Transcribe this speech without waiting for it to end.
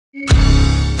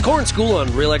Corn School on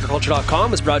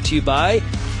RealAgriculture.com is brought to you by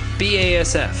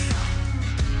BASF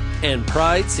and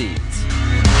Pride Seeds.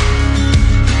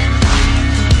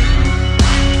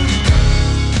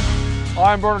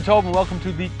 I'm Bernard Tobin, and welcome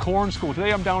to the Corn School.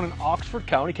 Today I'm down in Oxford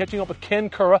County catching up with Ken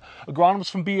Currah,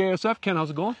 agronomist from BASF. Ken, how's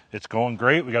it going? It's going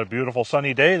great. We got a beautiful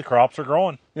sunny day. The crops are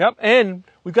growing. Yep, and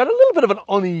we've got a little bit of an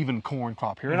uneven corn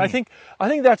crop here, and I think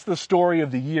that's the story of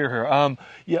the year here.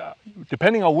 Yeah,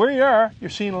 depending on where you are,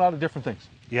 you're seeing a lot of different things.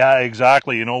 Yeah,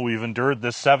 exactly. You know, we've endured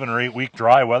this 7 or 8 week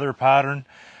dry weather pattern.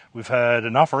 We've had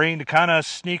enough rain to kind of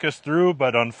sneak us through,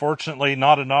 but unfortunately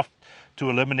not enough to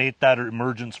eliminate that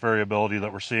emergence variability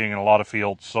that we're seeing in a lot of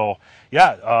fields. So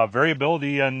yeah,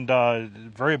 variability and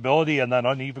that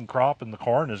uneven crop in the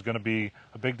corn is going to be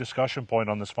a big discussion point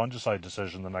on this fungicide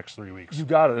decision the next 3 weeks. You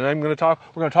got it. And we're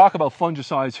going to talk about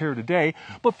fungicides here today.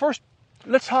 But first,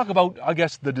 let's talk about, I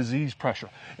guess, the disease pressure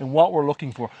and what we're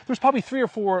looking for. There's probably 3 or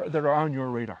 4 that are on your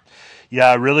radar.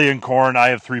 Yeah, really in corn, I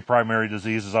have 3 primary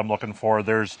diseases I'm looking for.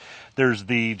 There's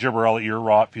the gibberella ear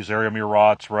rot, Fusarium ear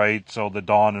rots, right? So the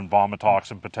dawn and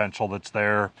vomitoxin potential that's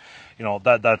there. You know,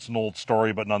 that's an old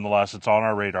story, but nonetheless, it's on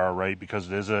our radar, right?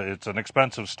 Because it's an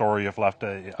expensive story if left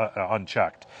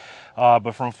unchecked.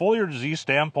 But from a foliar disease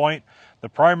standpoint, the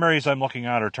primaries I'm looking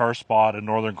at are tar spot and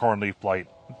northern corn leaf blight.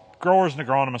 Growers and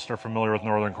agronomists are familiar with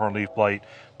northern corn leaf blight.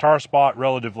 Tar spot,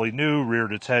 relatively new,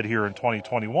 reared its head here in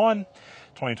 2021.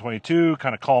 2022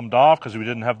 kind of calmed off because we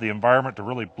didn't have the environment to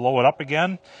really blow it up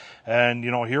again. And,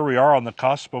 you know, here we are on the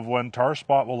cusp of when tar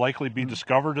spot will likely be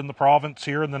discovered in the province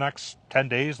here in the next 10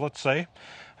 days, let's say.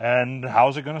 And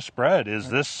how's it going to spread? Is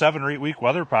this 7 or 8 week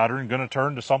weather pattern going to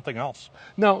turn to something else?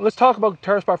 Now, let's talk about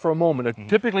tar spot for a moment.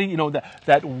 Typically, you know,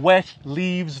 that wet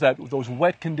leaves, those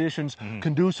wet conditions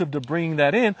conducive to bringing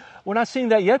that in. We're not seeing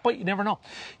that yet, but you never know.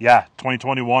 Yeah,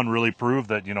 2021 really proved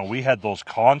that, you know, we had those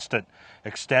constant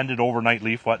extended overnight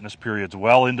leaf wetness periods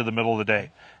well into the middle of the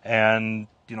day. And,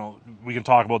 you know, we can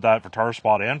talk about that for tar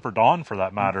spot and for dawn for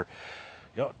that matter.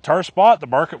 You know, tar spot, the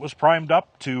market was primed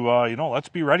up to, you know, let's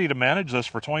be ready to manage this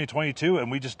for 2022. And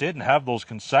we just didn't have those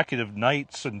consecutive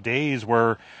nights and days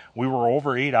where we were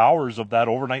over 8 hours of that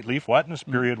overnight leaf wetness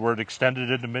period where it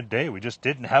extended into midday. We just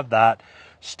didn't have that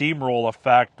steamroll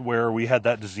effect where we had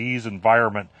that disease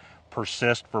environment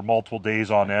persist for multiple days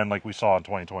on end like we saw in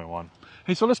 2021.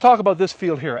 Hey, so let's talk about this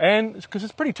field here, and because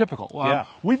it's pretty typical. Yeah.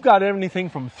 We've got anything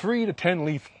from 3 to 10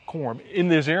 leaf corn in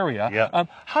this area. Yeah.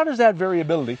 How does that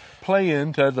variability play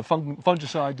into the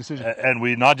fungicide decision? And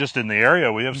we, not just in the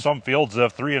area, we have some fields that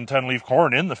have 3 and 10 leaf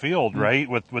corn in the field, right,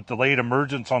 with delayed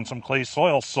emergence on some clay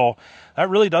soils. So that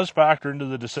really does factor into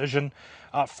the decision.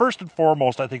 First and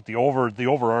foremost, I think the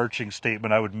overarching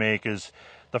statement I would make is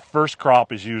the first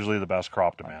crop is usually the best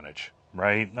crop to manage.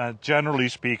 Right? Generally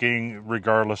speaking,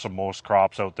 regardless of most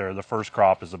crops out there, the first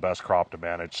crop is the best crop to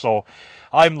manage. So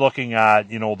I'm looking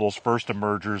at, you know, those first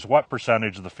emergers. What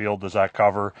percentage of the field does that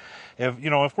cover?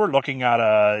 If we're looking at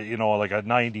a, you know, like a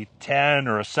 90-10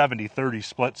 or a 70-30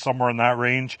 split, somewhere in that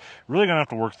range, really going to have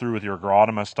to work through with your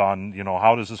agronomist on, you know,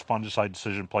 how does this fungicide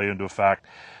decision play into effect?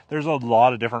 There's a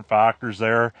lot of different factors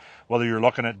there, whether you're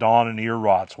looking at dawn and ear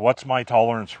rots. What's my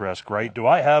tolerance risk, right? Do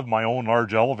I have my own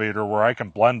large elevator where I can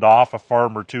blend off a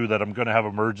farm or two that I'm going to have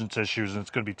emergence issues and it's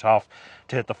going to be tough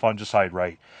to hit the fungicide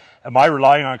right? Am I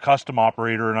relying on a custom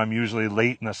operator and I'm usually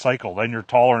late in the cycle? Then your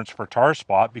tolerance for tar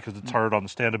spot, because it's hard on the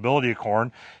standability of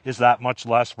corn, is that much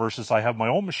less versus I have my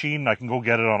own machine and I can go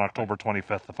get it on October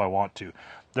 25th if I want to.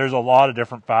 There's a lot of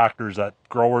different factors that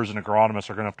growers and agronomists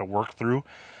are going to have to work through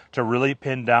to really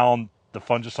pin down the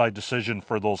fungicide decision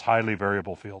for those highly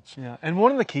variable fields. Yeah, and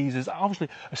one of the keys is obviously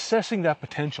assessing that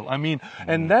potential. I mean,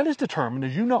 and that is determined,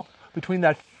 as you know, between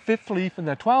that 5th leaf and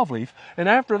that 12 leaf, and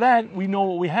after that we know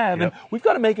what we have, and we've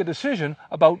got to make a decision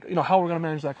about, you know, how we're going to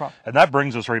manage that crop. And that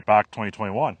brings us right back to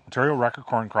 2021, Ontario record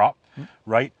corn crop,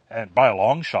 right? And by a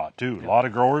long shot too. A lot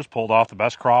of growers pulled off the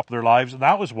best crop of their lives, and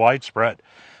that was widespread.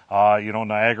 You know,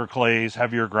 Niagara clays,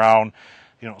 heavier ground.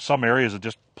 You know, some areas have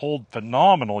just pulled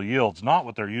phenomenal yields, not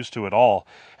what they're used to at all.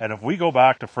 And if we go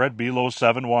back to Fred Below's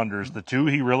 7 wonders, the 2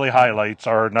 he really highlights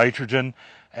are nitrogen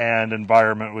and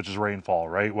environment, which is rainfall,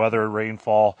 right? Weather,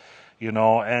 rainfall, you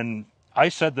know. And I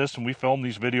said this when we filmed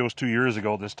these videos 2 years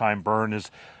ago, this time burn, is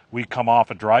we come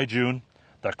off a dry June,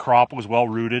 the crop was well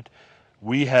rooted.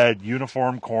 We had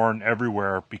uniform corn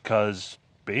everywhere because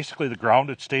basically the ground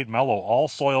had stayed mellow. All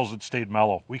soils had stayed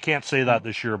mellow. We can't say that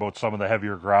this year about some of the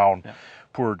heavier ground.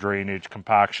 Poor drainage,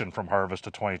 compaction from harvest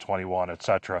to 2021,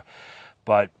 etc.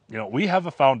 But, you know, we have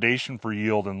a foundation for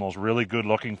yield in those really good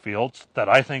looking fields that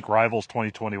I think rivals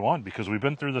 2021 because we've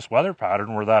been through this weather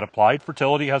pattern where that applied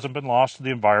fertility hasn't been lost to the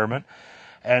environment.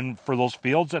 And for those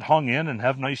fields that hung in and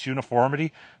have nice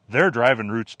uniformity, they're driving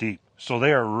roots deep. So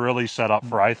they are really set up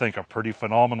for, I think, a pretty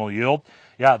phenomenal yield.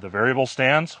 Yeah, the variable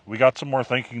stands, we got some more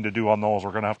thinking to do on those.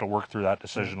 We're going to have to work through that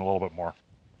decision a little bit more.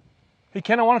 Hey,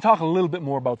 Ken, I want to talk a little bit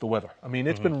more about the weather. I mean,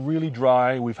 it's been really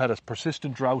dry. We've had a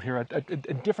persistent drought here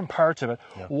at different parts of it.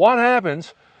 Yeah. What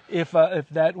happens if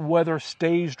that weather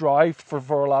stays dry for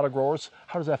a lot of growers?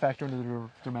 How does that factor into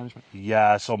their management?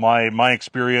 Yeah, so my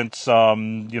experience,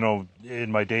 in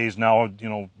my days now,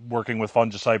 working with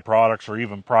fungicide products, or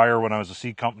even prior when I was a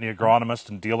seed company agronomist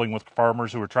and dealing with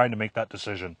farmers who were trying to make that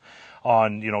decision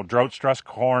on, drought-stressed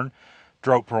corn,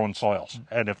 drought-prone soils.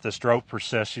 And if this drought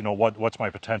persists, what's my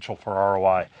potential for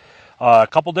ROI? A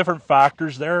couple different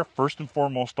factors there. First and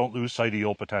foremost, don't lose sight of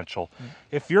yield potential.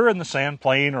 If you're in the sand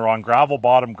plain or on gravel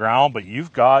bottom ground, but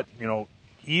you've got,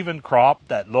 even crop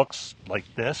that looks like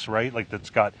this, right? Like that's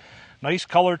got nice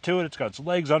color to it. It's got its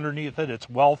legs underneath it. It's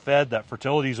well fed. That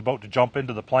fertility is about to jump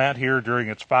into the plant here during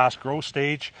its fast growth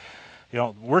stage.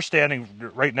 We're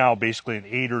standing right now basically in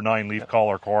 8 or 9 leaf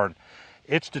collar corn.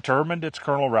 It's determined its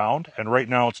kernel round, and right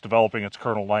now it's developing its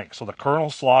kernel length. So the kernel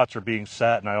slots are being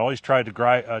set, and I always try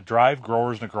to drive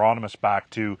growers and agronomists back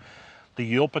to the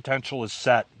yield potential is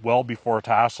set well before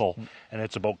tassel, and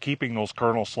it's about keeping those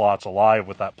kernel slots alive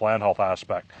with that plant health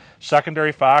aspect.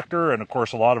 Secondary factor, and of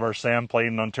course a lot of our sand plain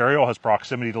in Ontario has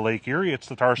proximity to Lake Erie, it's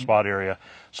the tar spot area.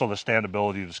 So the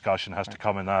standability discussion has to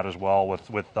come in that as well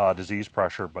with disease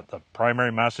pressure. But the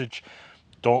primary message,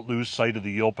 don't lose sight of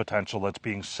the yield potential that's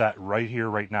being set right here,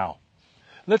 right now.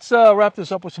 Let's wrap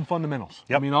this up with some fundamentals.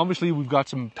 Yep. I mean, obviously we've got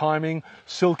some timing,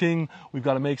 silking, we've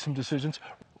got to make some decisions.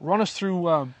 Run us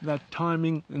through that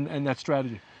timing and that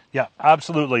strategy. Yeah,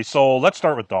 absolutely. So let's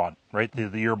start with dawn, right?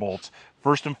 The ear molds.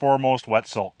 First and foremost, wet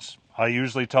silks. I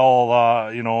usually tell,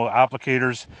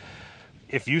 applicators,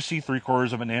 if you see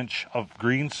 3/4 of an inch of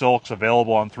green silks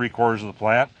available on 3/4 of the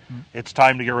plant, it's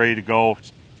time to get ready to go.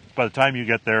 By the time you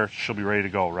get there, she'll be ready to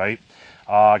go, right?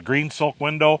 Green silk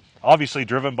window, obviously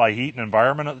driven by heat and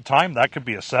environment at the time. That could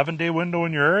be a 7-day window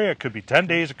in your area. It could be 10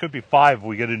 days. It could be 5 if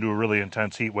we get into a really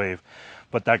intense heat wave.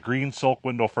 But that green silk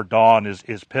window for dawn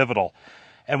is pivotal.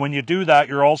 And when you do that,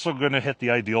 you're also going to hit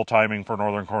the ideal timing for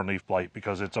northern corn leaf blight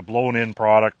because it's a blown-in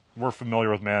product. We're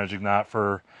familiar with managing that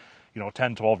for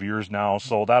 10, 12 years now,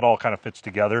 so that all kind of fits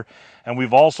together. And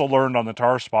we've also learned on the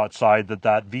tar spot side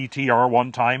that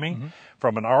VTR1 timing,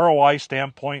 from an ROI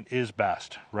standpoint, is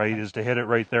best, right? Is to hit it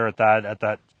right there at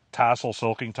that tassel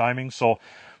silking timing. So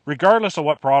regardless of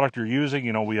what product you're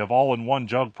using, we have all-in-one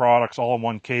jug products,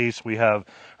 all-in-one case. We have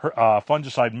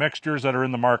fungicide mixtures that are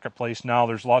in the marketplace now.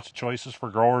 There's lots of choices for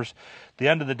growers. At the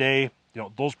end of the day,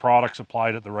 those products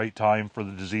applied at the right time for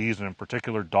the disease, and in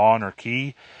particular dawn, are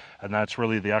key. And that's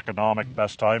really the economic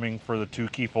best timing for the 2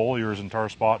 key foliars in tar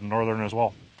spot and northern as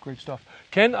well. Great stuff.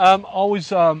 Ken,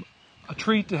 always a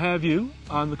treat to have you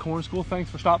on the Corn School.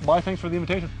 Thanks for stopping by. Thanks for the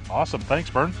invitation. Awesome.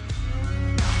 Thanks, Bern.